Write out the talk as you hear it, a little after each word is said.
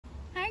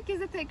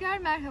Herkese tekrar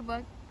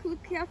merhaba.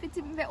 Kılık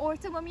kıyafetim ve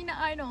ortamım yine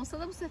aynı olsa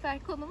da bu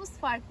sefer konumuz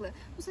farklı.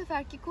 Bu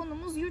seferki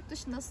konumuz yurt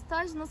dışında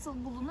staj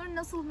nasıl bulunur,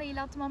 nasıl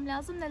mail atmam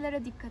lazım,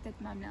 nelere dikkat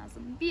etmem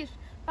lazım. 1.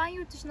 Ben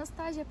yurt dışında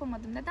staj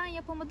yapamadım. Neden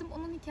yapamadım?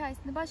 Onun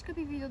hikayesini başka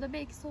bir videoda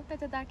belki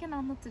sohbet ederken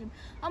anlatırım.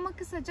 Ama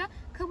kısaca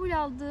kabul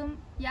aldığım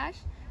yer,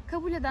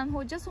 kabul eden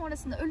hoca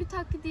sonrasında ölü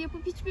taklidi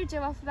yapıp hiçbir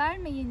cevap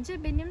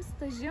vermeyince benim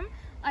stajım,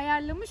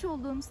 ayarlamış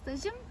olduğum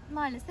stajım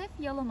maalesef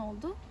yalan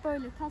oldu.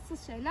 Böyle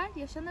tatsız şeyler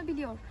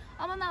yaşanabiliyor.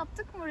 Ama ne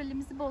yaptık?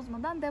 Moralimizi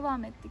bozmadan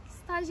devam ettik.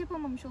 Staj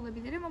yapamamış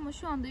olabilirim ama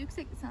şu anda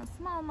yüksek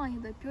lisansımı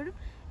Almanya'da yapıyorum.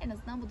 En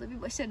azından bu da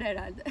bir başarı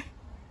herhalde.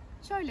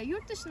 Şöyle,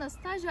 yurt dışında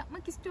staj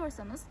yapmak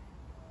istiyorsanız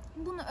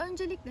bunu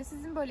öncelikle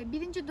sizin böyle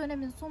birinci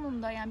dönemin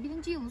sonunda, yani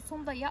birinci yılın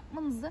sonunda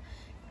yapmanızı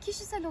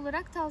kişisel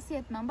olarak tavsiye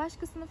etmem.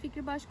 Başkasının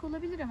fikri başka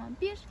olabilir ama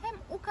hem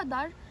o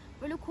kadar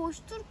böyle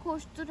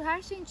koştur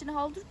her şeyin içine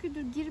haldır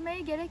küldür girmeye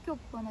gerek yok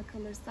bana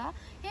kalırsa.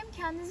 Hem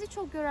kendinizi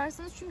çok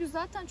yorarsınız çünkü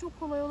zaten çok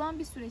kolay olan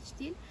bir süreç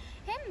değil.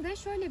 Hem de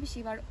şöyle bir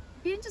şey var.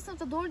 Birinci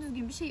sınıfta doğru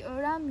düzgün bir şey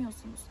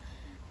öğrenmiyorsunuz.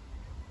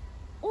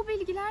 O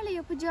bilgilerle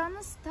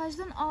yapacağınız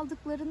stajdan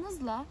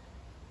aldıklarınızla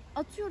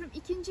atıyorum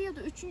ikinci ya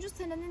da üçüncü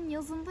senenin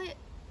yazında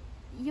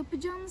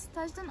yapacağınız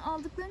stajdan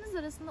aldıklarınız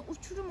arasında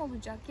uçurum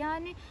olacak.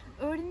 Yani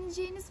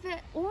öğreneceğiniz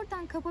ve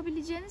oradan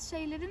kapabileceğiniz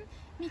şeylerin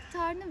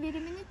miktarını,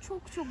 verimini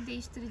çok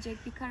değiştirecek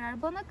bir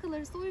karar. Bana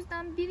kalırsa o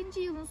yüzden birinci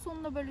yılın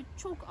sonunda böyle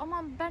çok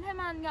aman ben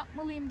hemen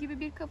yapmalıyım gibi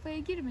bir kafaya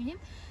girmeyin.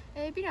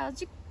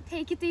 Birazcık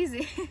take it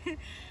easy.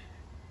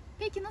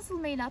 Peki nasıl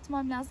mail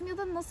atmam lazım ya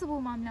da nasıl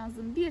bulmam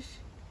lazım?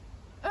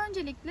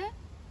 Öncelikle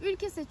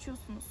ülke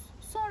seçiyorsunuz.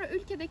 Sonra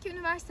ülkedeki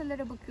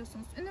üniversitelere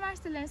bakıyorsunuz.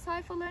 Üniversitelerin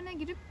sayfalarına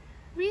girip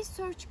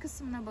Research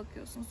kısmına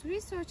bakıyorsunuz.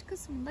 Research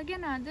kısmında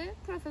genelde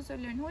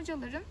profesörlerin,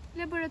 hocaların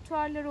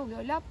laboratuvarları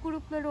oluyor, lab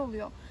grupları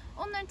oluyor.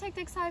 Onların tek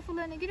tek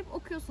sayfalarına girip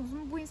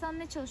okuyorsunuz. Bu insan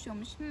ne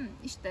çalışıyormuş?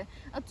 İşte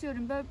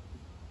atıyorum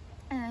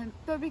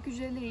böbrek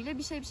hücreleriyle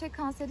bir şey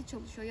kanseri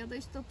çalışıyor. Ya da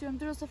işte atıyorum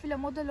drosofila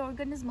model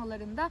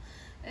organizmalarında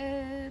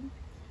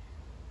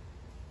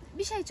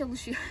bir şey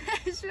çalışıyor.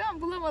 Şu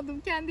an bulamadım.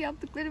 Kendi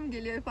yaptıklarım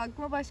geliyor hep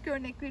aklıma. Başka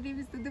örnek vereyim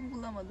istedim,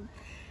 bulamadım.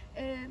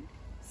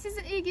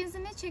 Sizin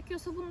ilginizi ne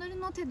çekiyorsa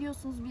bunları not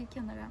ediyorsunuz bir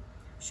kenara.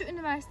 Şu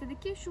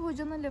üniversitedeki şu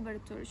hocanın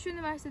laboratuvarı, şu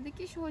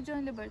üniversitedeki şu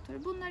hocanın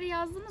laboratuvarı. Bunları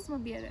yazdınız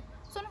mı bir yere?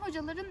 Sonra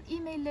hocaların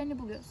e-maillerini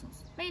buluyorsunuz.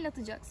 Mail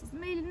atacaksınız.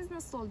 Mailiniz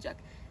nasıl olacak?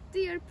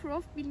 Dear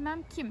Prof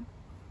bilmem kim.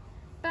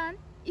 Ben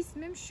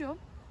ismim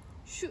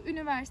şu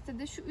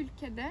üniversitede, şu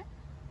ülkede,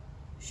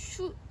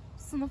 şu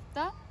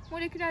sınıfta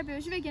moleküler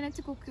biyoloji ve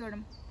genetik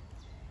okuyorum.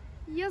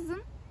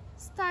 Yazın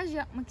staj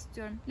yapmak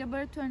istiyorum.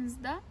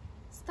 Laboratuvarınızda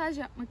staj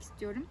yapmak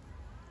istiyorum.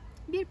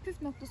 Bir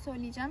püf nokta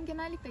söyleyeceğim.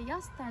 Genellikle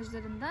yaz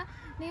stajlarında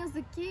ne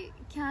yazık ki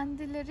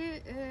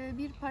kendileri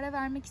bir para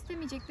vermek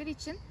istemeyecekleri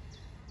için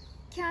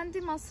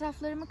kendi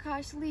masraflarımı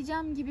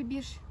karşılayacağım gibi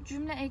bir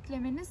cümle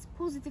eklemeniz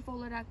pozitif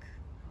olarak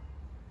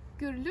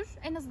görülür.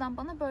 En azından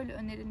bana böyle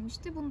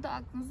önerilmişti. Bunu da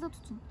aklınızda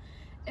tutun.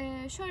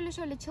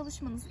 Şöyle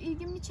çalışmanız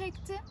ilgimi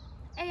çekti.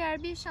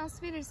 Eğer bir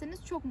şans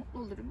verirseniz çok mutlu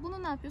olurum.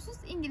 Bunu ne yapıyorsunuz?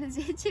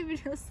 İngilizceye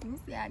çeviriyorsunuz.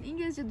 Yani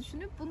İngilizce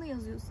düşünüp bunu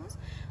yazıyorsunuz.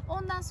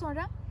 Ondan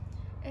sonra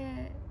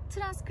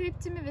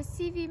transkriptimi ve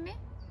CV'mi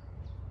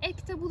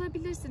ekte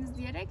bulabilirsiniz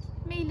diyerek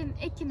mailin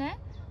ekine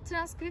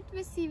transkript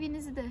ve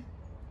CV'nizi de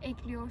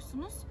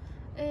ekliyorsunuz.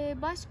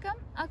 Başka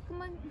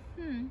aklıma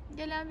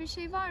gelen bir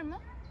şey var mı?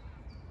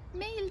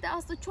 Mailde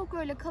aslında çok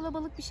öyle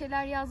kalabalık bir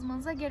şeyler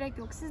yazmanıza gerek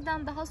yok.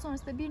 Sizden daha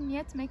sonrasında bir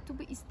niyet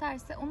mektubu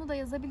isterse onu da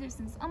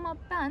yazabilirsiniz. Ama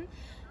ben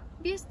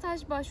bir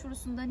staj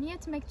başvurusunda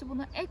niyet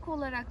mektubunu ek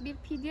olarak bir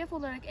PDF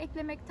olarak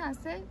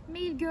eklemektense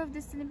mail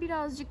gövdesini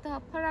birazcık daha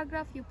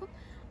paragraf yapıp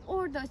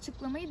orada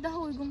açıklamayı daha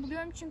uygun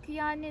buluyorum. Çünkü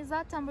yani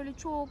zaten böyle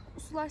çok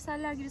sular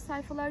seller gibi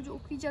sayfalarca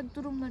okuyacak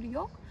durumları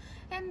yok.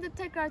 Hem de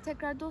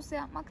tekrar dosya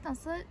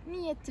yapmaktansa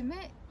niyetimi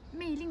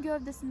mailin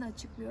gövdesinde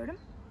açıklıyorum.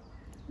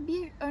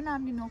 Bir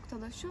önemli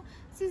nokta da şu: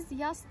 siz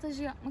yaz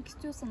stajı yapmak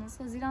istiyorsanız,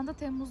 Haziran'da,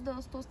 Temmuz'da,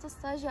 Ağustos'ta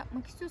staj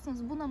yapmak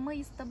istiyorsanız buna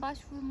Mayıs'ta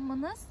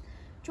başvurmanız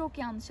çok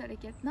yanlış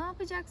hareket. Ne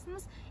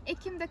yapacaksınız?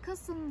 Ekim'de,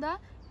 Kasım'da,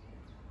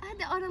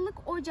 hadi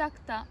Aralık,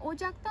 Ocak'ta.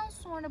 Ocak'tan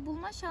sonra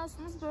bulma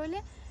şansınız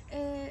böyle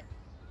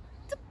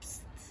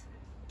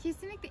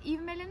kesinlikle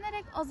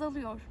ivmelenerek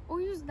azalıyor. O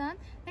yüzden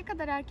ne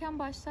kadar erken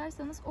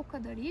başlarsanız o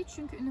kadar iyi.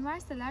 Çünkü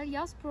üniversiteler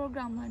yaz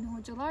programlarını,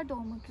 hocalar da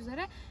olmak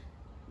üzere,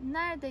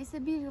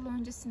 neredeyse bir yıl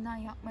öncesinden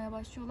yapmaya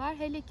başlıyorlar.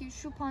 Hele ki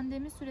şu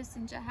pandemi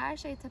süresince her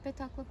şey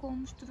tepetaklak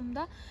olmuş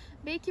durumda.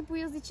 Belki bu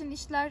yaz için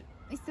işler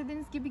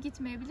istediğiniz gibi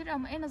gitmeyebilir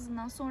ama en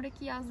azından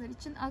sonraki yazlar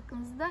için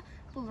aklınızda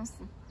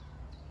bulunsun.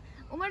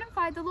 Umarım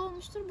faydalı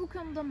olmuştur. Bu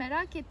konuda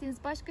merak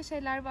ettiğiniz başka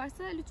şeyler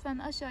varsa lütfen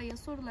aşağıya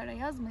sorulara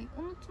yazmayı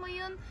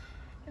unutmayın.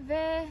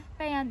 Ve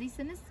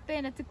beğendiyseniz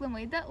beğene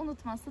tıklamayı da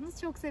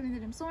unutmazsanız çok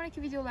sevinirim.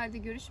 Sonraki videolarda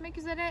görüşmek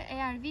üzere.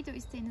 Eğer video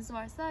isteğiniz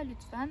varsa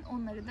lütfen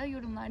onları da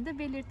yorumlarda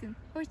belirtin.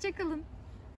 Hoşça kalın.